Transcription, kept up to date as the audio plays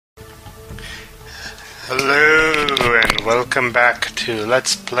Hello and welcome back to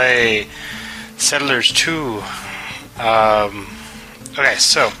Let's Play Settlers 2. Okay,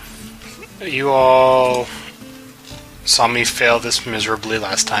 so you all saw me fail this miserably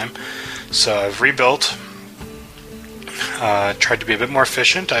last time, so I've rebuilt, tried to be a bit more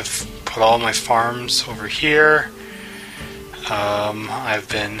efficient. I've put all my farms over here. I've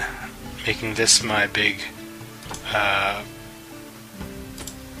been making this my big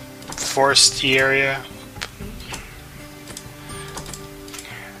foresty area.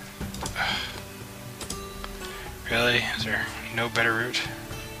 Really? Is there no better route?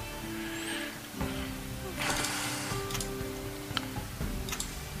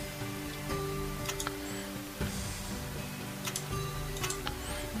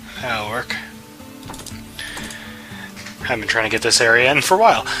 That'll work. I've been trying to get this area in for a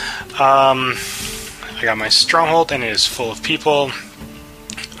while. I got my stronghold and it is full of people.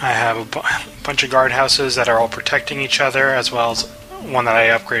 I have a bunch of guardhouses that are all protecting each other, as well as one that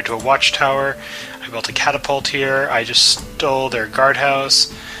I upgraded to a watchtower. I built a catapult here. I just stole their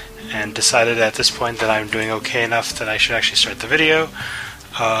guardhouse and decided at this point that I'm doing okay enough that I should actually start the video.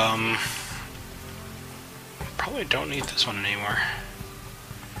 Probably don't need this one anymore.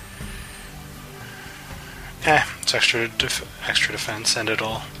 It's extra defense, and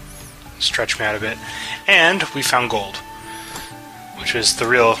it'll stretch me out a bit. And we found gold, which is the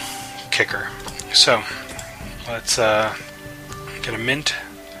real kicker. So let's get a mint.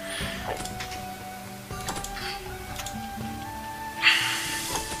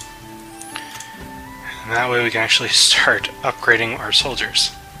 And that way we can actually start upgrading our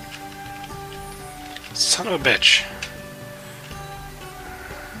soldiers. Son of a bitch.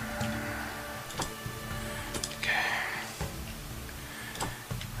 Okay.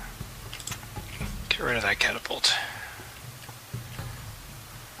 Get rid of that catapult.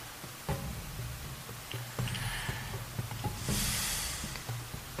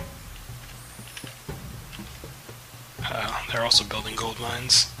 They're also building gold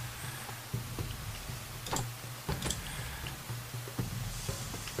mines.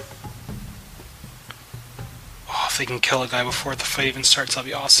 Oh, if they can kill a guy before the fight even starts, that'll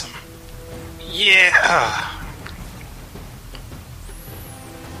be awesome. Yeah!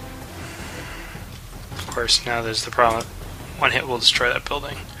 Of course, now there's the problem. One hit will destroy that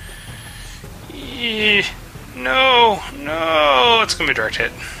building. No! No! It's gonna be a direct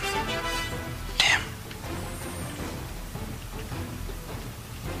hit.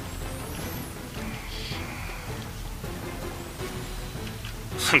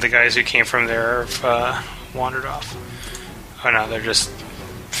 The guys who came from there have wandered off. Oh no, they're just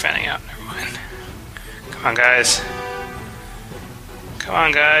fanning out. Never mind. Come on, guys. Come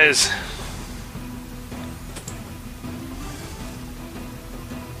on, guys.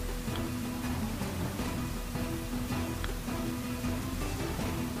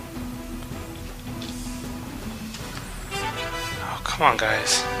 Oh, come on,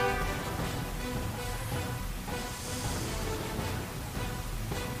 guys.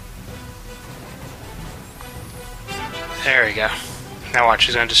 There we go. Now watch,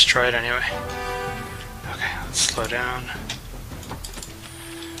 he's going to destroy it anyway. Okay, let's slow down.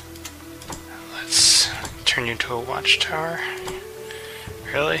 Let's turn you into a watchtower.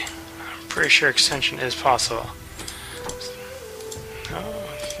 Really? I'm pretty sure extension is possible. No,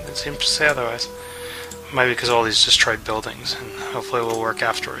 it seems to say otherwise. Might be because of all these destroyed buildings, and hopefully it will work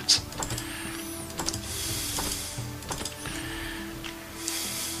afterwards.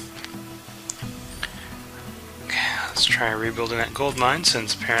 Let's try rebuilding that gold mine,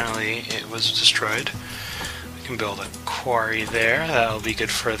 since apparently it was destroyed. We can build a quarry there. That'll be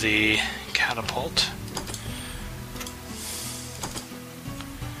good for the catapult.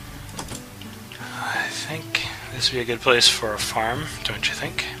 I think this would be a good place for a farm, don't you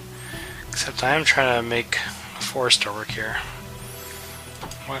think? Except I am trying to make a forester work here.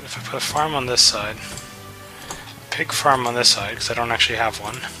 What if I put a farm on this side? Pig farm on this side, because I don't actually have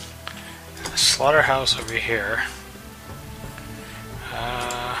one. A slaughterhouse over here.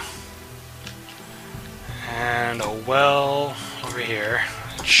 And a well over here.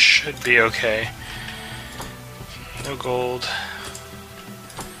 It should be okay. No gold.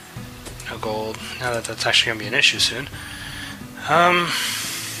 No gold. Now that that's actually going to be an issue soon. I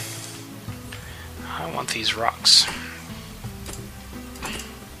want these rocks.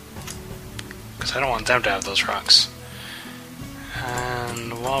 Because I don't want them to have those rocks.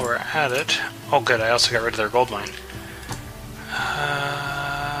 And while we're at it... Oh good, I also got rid of their gold mine.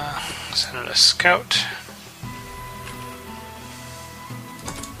 Send out a scout.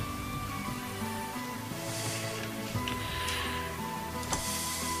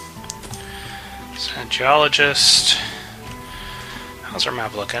 So, geologist. How's our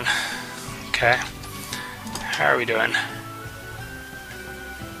map looking? Okay. How are we doing?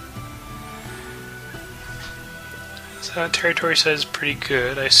 So territory says pretty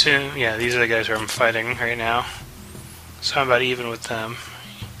good. I assume, yeah, these are the guys who I'm fighting right now. So I'm about even with them.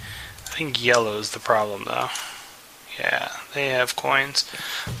 I think yellow's the problem though. Yeah, they have coins.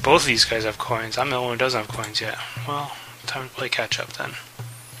 Both of these guys have coins. I'm the only one who doesn't have coins yet. Well, time to play catch up then.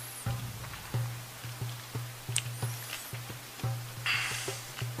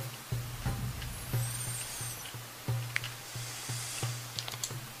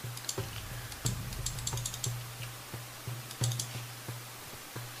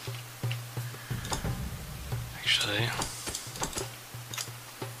 Actually,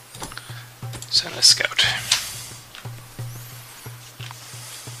 send a scout.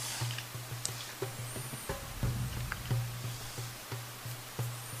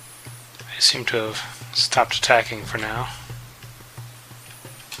 They seem to have stopped attacking for now,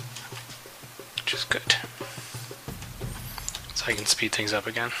 which is good. So I can speed things up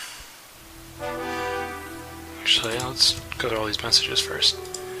again. Actually, let's go through all these messages first.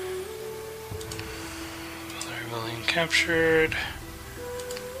 Building captured.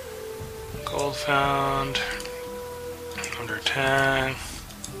 Gold found. Under 10.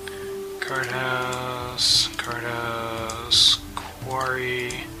 Guardhouse. Guardhouse.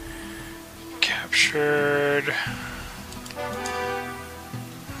 Quarry. Captured.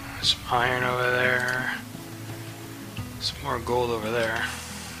 Some iron over there. Some more gold over there.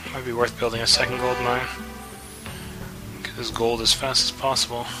 Might be worth building a second gold mine. Get this gold as fast as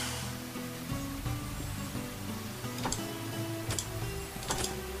possible.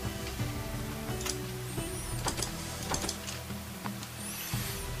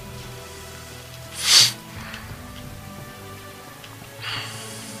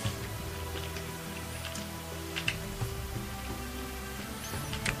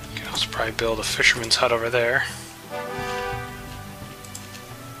 Probably build a fisherman's hut over there.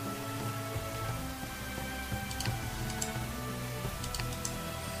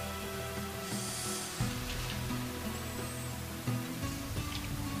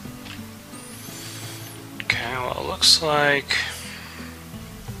 Okay, well it looks like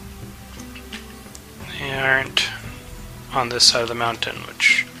they aren't on this side of the mountain,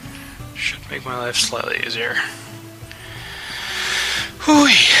 which should make my life slightly easier.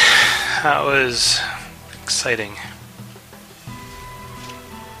 Whooey! That was exciting.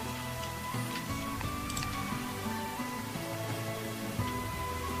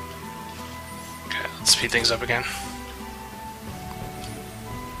 Okay, let's speed things up again.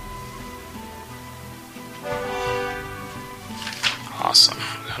 Awesome.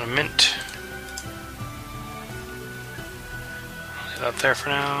 Got a mint. I'll leave that there for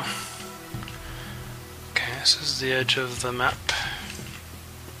now. Okay, this is the edge of the map.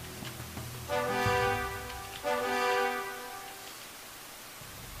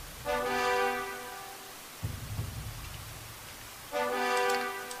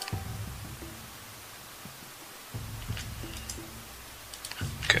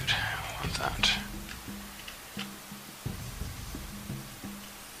 Good, I want that.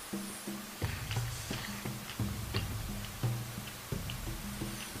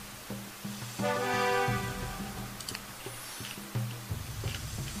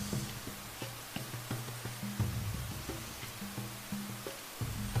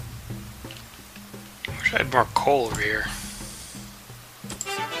 I wish I had more coal over here.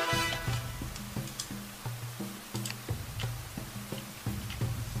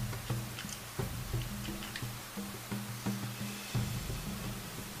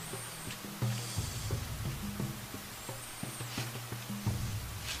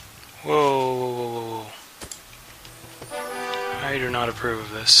 Whoa, whoa, whoa, whoa. I do not approve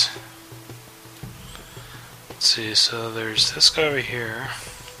of this. Let's see, so there's this guy over here.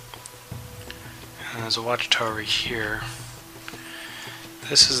 And there's a watchtower over here.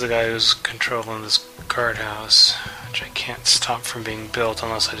 This is the guy who's controlling this guardhouse, which I can't stop from being built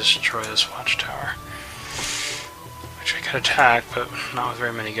unless I destroy this watchtower. Which I could attack, but not with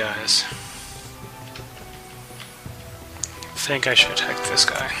very many guys. I think I should attack this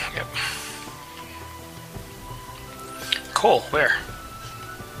guy. Yep. Coal, where?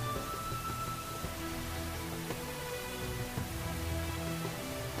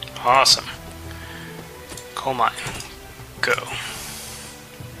 Awesome. Coal mine. Go.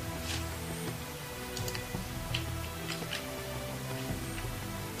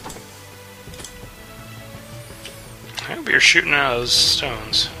 I hope you're shooting out of those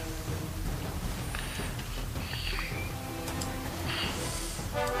stones.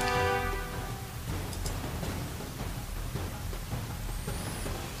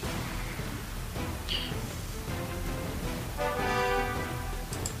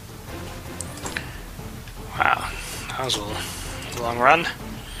 as well. Long run.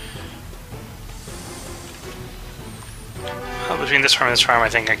 Well, between this farm and this farm, I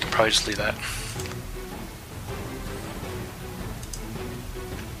think I can probably just leave that.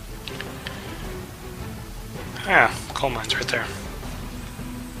 Yeah, coal mines right there.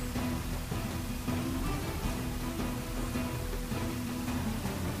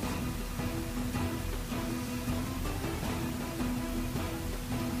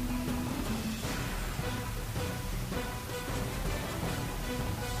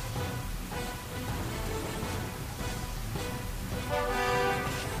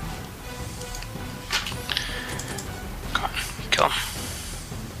 Come on, kill him.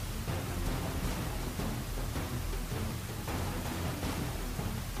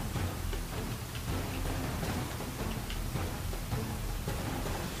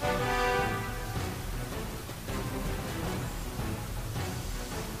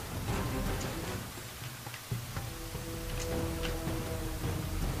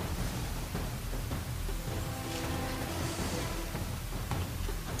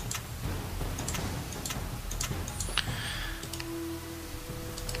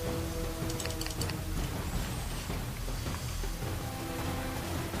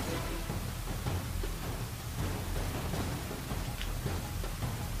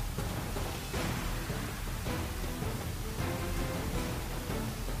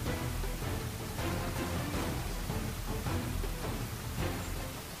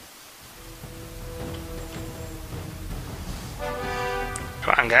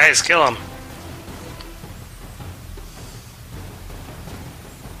 Come on, guys, kill him.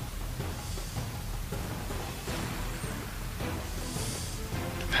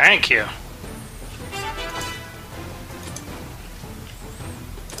 Thank you.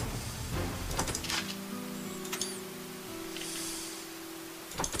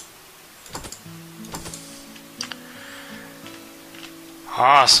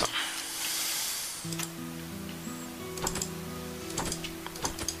 Awesome.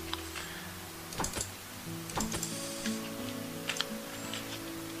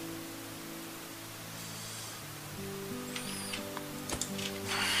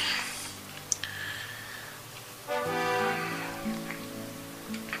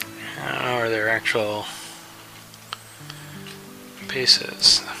 I don't know where their actual base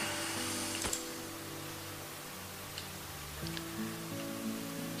is.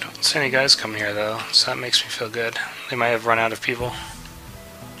 Don't see any guys coming here though, so that makes me feel good. They might have run out of people.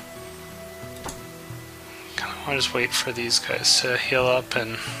 Kinda wanna just wait for these guys to heal up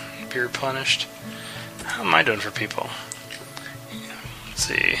and be replenished. How am I doing for people? Let's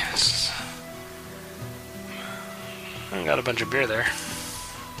see. I got a bunch of beer there.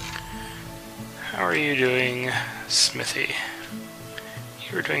 How are you doing, Smithy?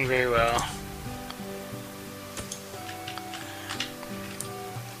 You were doing very well.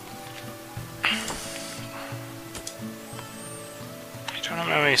 I don't have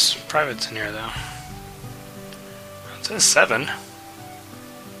many privates in here, though. It says 7.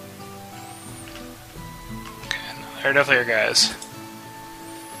 Okay, no, they're definitely your guys.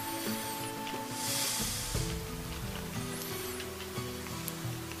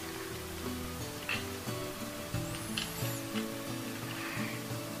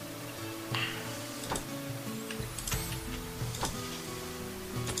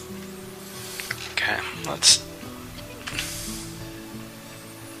 Okay, let's...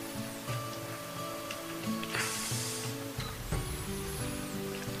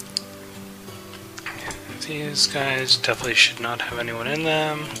 These guys definitely should not have anyone in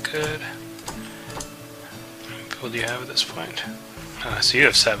them. Good. How many people do you have at this point? So you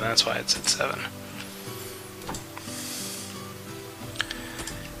have 7, that's why it's at 7.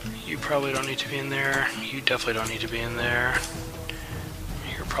 You probably don't need to be in there. You definitely don't need to be in there.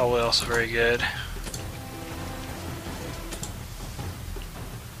 You're probably also very good.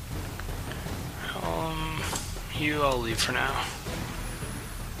 You, I'll leave for now.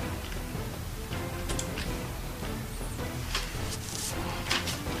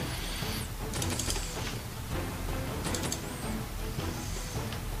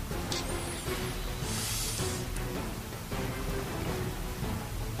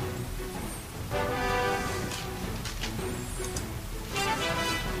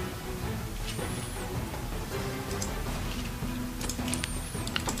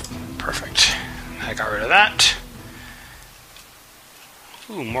 Perfect. I got rid of that.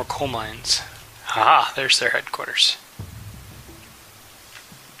 Ooh, more coal mines. Haha, there's their headquarters.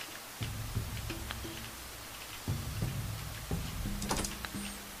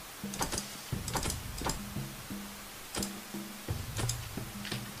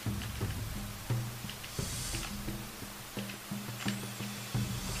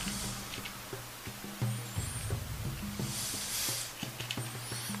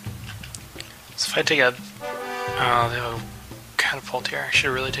 If I take out... Oh, they have a catapult here. I should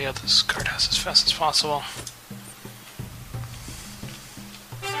really take out this guardhouse as fast as possible.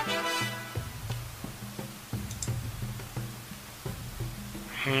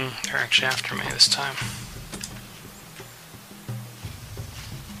 They're actually after me this time.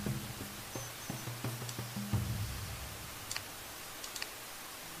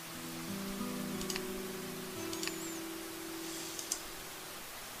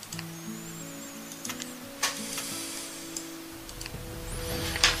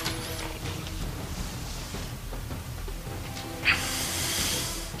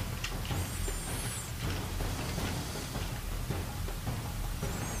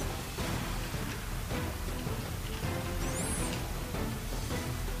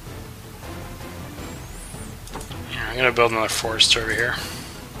 I'm gonna build another forest over here.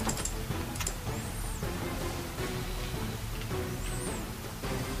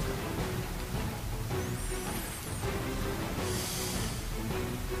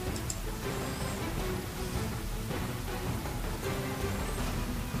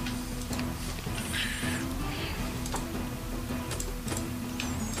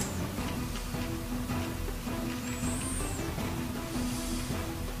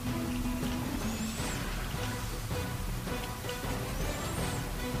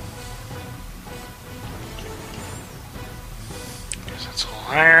 That's all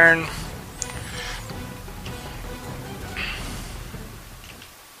iron.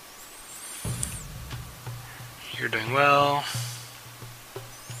 You're doing well.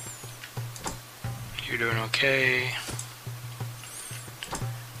 You're doing okay.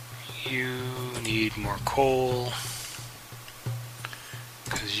 You need more coal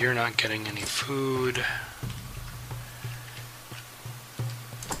because you're not getting any food.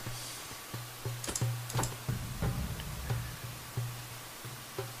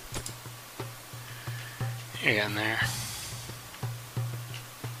 You're getting there.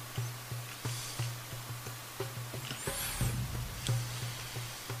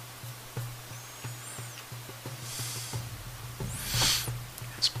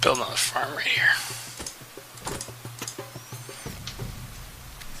 Let's build another farm right here.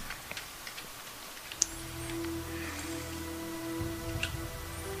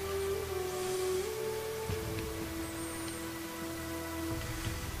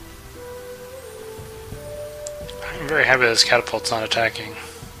 I'm very happy this catapult's not attacking.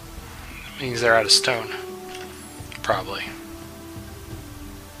 That means they're out of stone. Probably.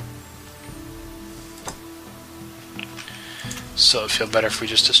 So it'd feel better if we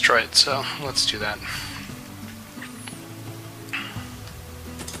just destroy it, so let's do that.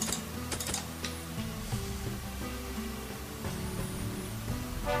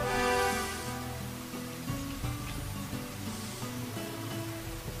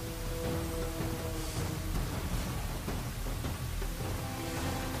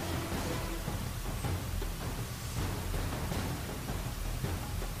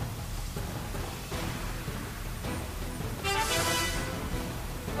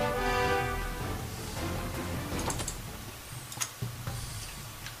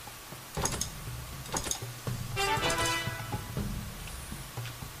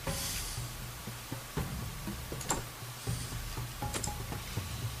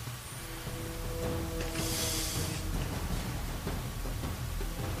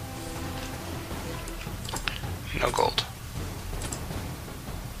 No gold.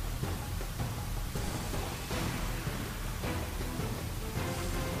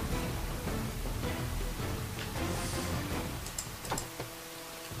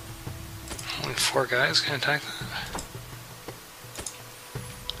 Only 4 guys can attack that.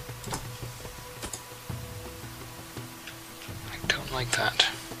 I don't like that.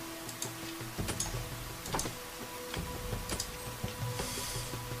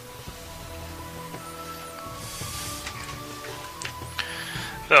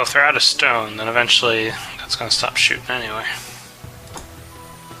 Though if they're out of stone, then eventually that's going to stop shooting anyway.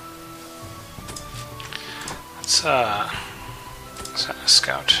 Let's send a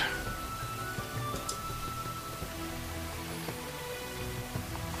scout.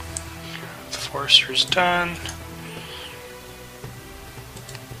 The forester's done.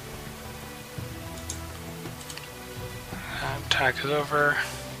 Attack is over.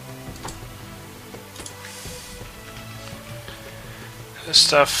 This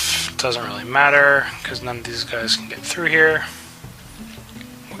stuff doesn't really matter because none of these guys can get through here.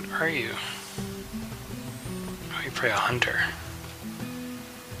 What are you? Oh, you're probably a hunter.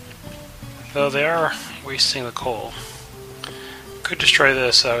 Though they are wasting the coal. Could destroy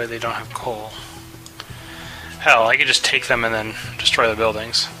this, that way they don't have coal. Hell, I could just take them and then destroy the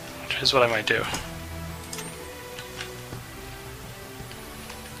buildings, which I is what I might do.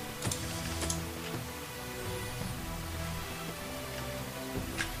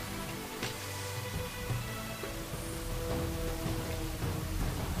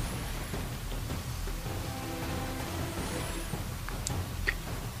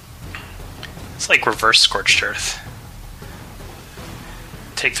 It's like reverse scorched earth.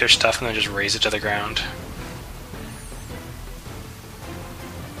 Take their stuff and then just raise it to the ground.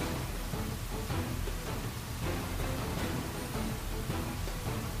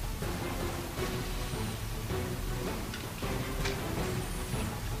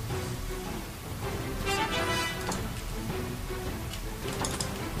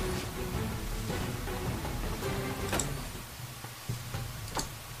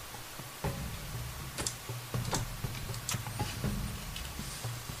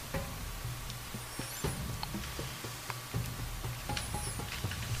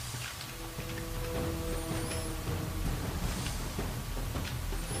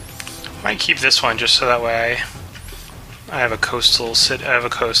 Might keep this one just so that way I have a coastal I have a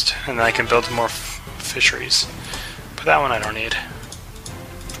coast, and then I can build more fisheries. But that one I don't need.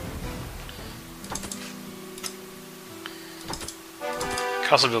 I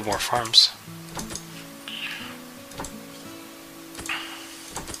can also build more farms.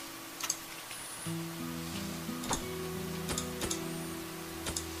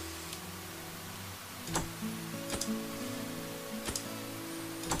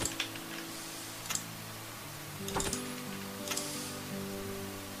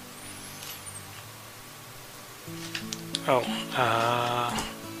 Oh,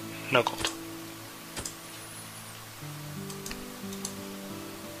 no gold.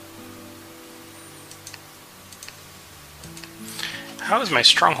 How is my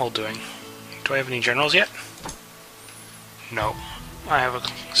stronghold doing? Do I have any generals yet? No. I have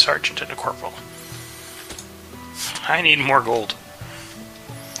a sergeant and a corporal. I need more gold.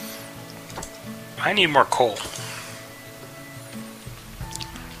 I need more coal.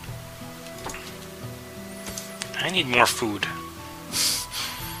 I need more food.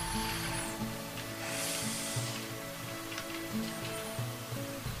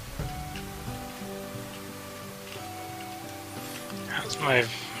 How's my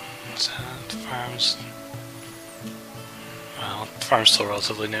farms? Well, the farm's still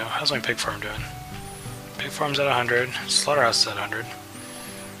relatively new. How's my pig farm doing? Pig farm's at 100. Slaughterhouse is at 100.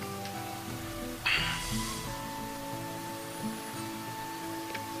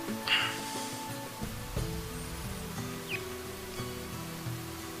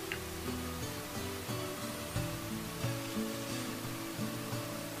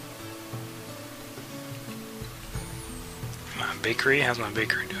 Bakery? How's my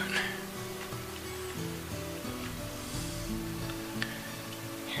bakery doing?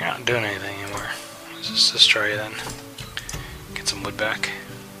 You're not doing anything anymore. Let's just destroy you then. Get some wood back.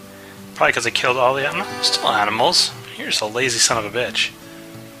 Probably because I killed all the animals. Still animals. You're just a lazy son of a bitch.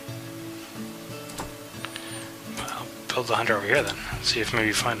 Well, I'll build the hunter over here then. See if maybe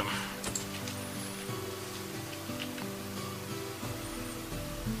you find him.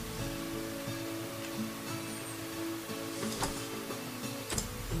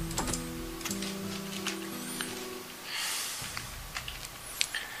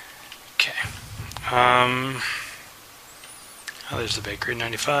 Oh, there's the bakery,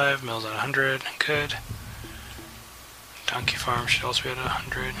 95, mills at 100, good. Donkey farm should also be at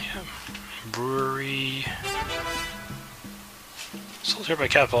 100, yep. Brewery. Sold here by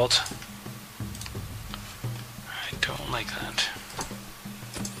catapult. I don't like that.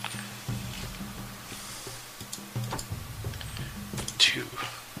 Two.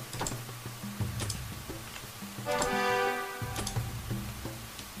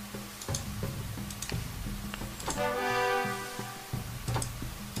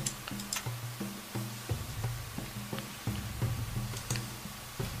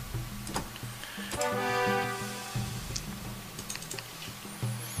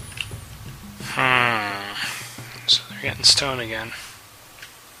 So they're getting stone again.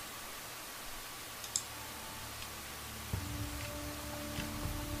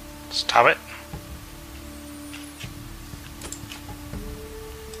 Stop it.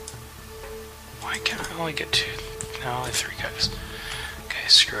 Why can't I only get two? No, only three guys. Okay,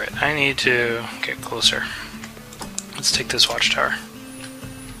 screw it. I need to get closer. Let's take this watchtower.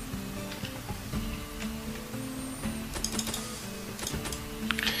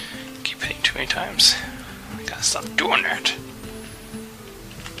 Keep hitting too many times. I gotta stop doing that.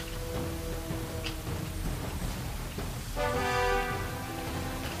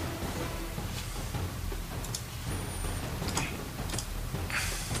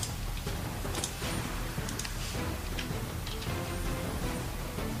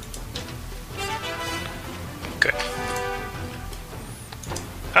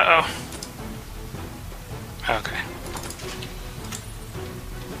 Uh-oh. Okay.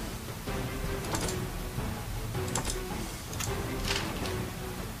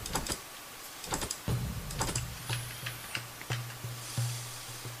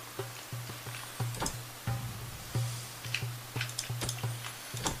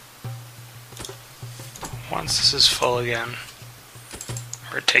 Once this is full again,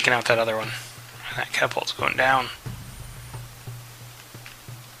 we're taking out that other one. And that catapult's going down.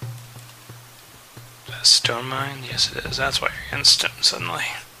 Is that a stone mine? Yes, it is. That's why you're getting stone suddenly.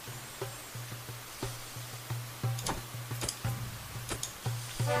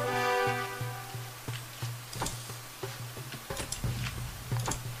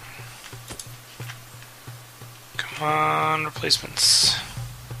 Come on, replacements.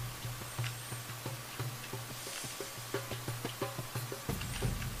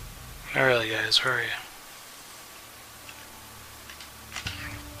 Not really, guys. Where are you?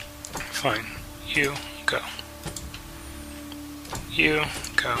 Fine. You go. You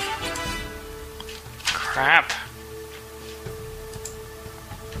go. Crap.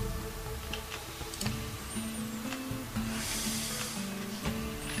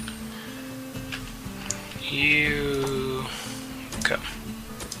 You go.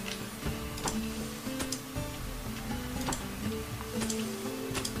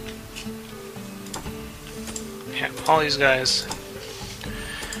 Yeah, all these guys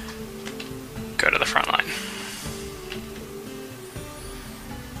go to the front line.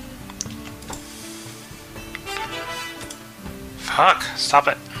 Fuck, stop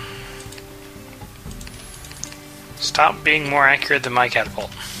it. Stop being more accurate than my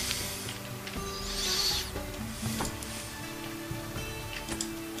catapult.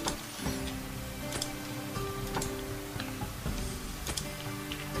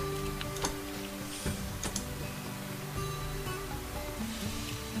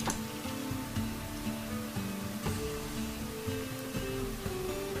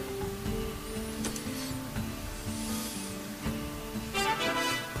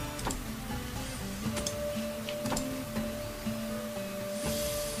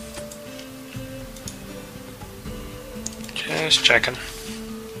 Just checking.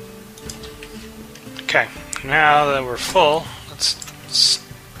 Okay, now that we're full, let's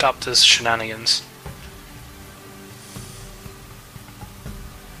stop this shenanigans.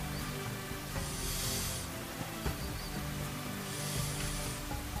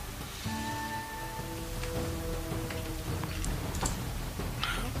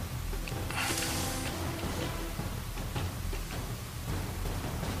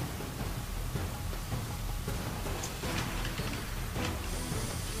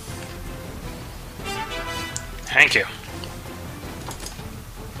 Thank you.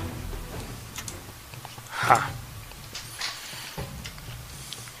 Huh.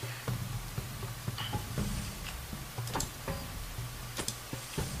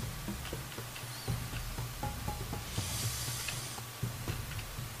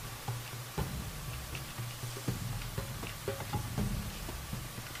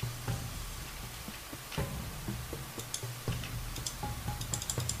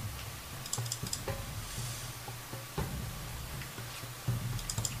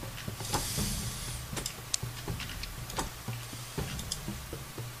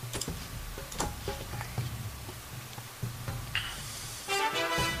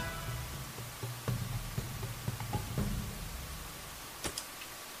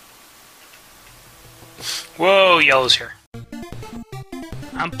 Whoa, yellow's here.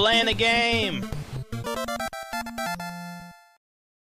 I'm playing a game!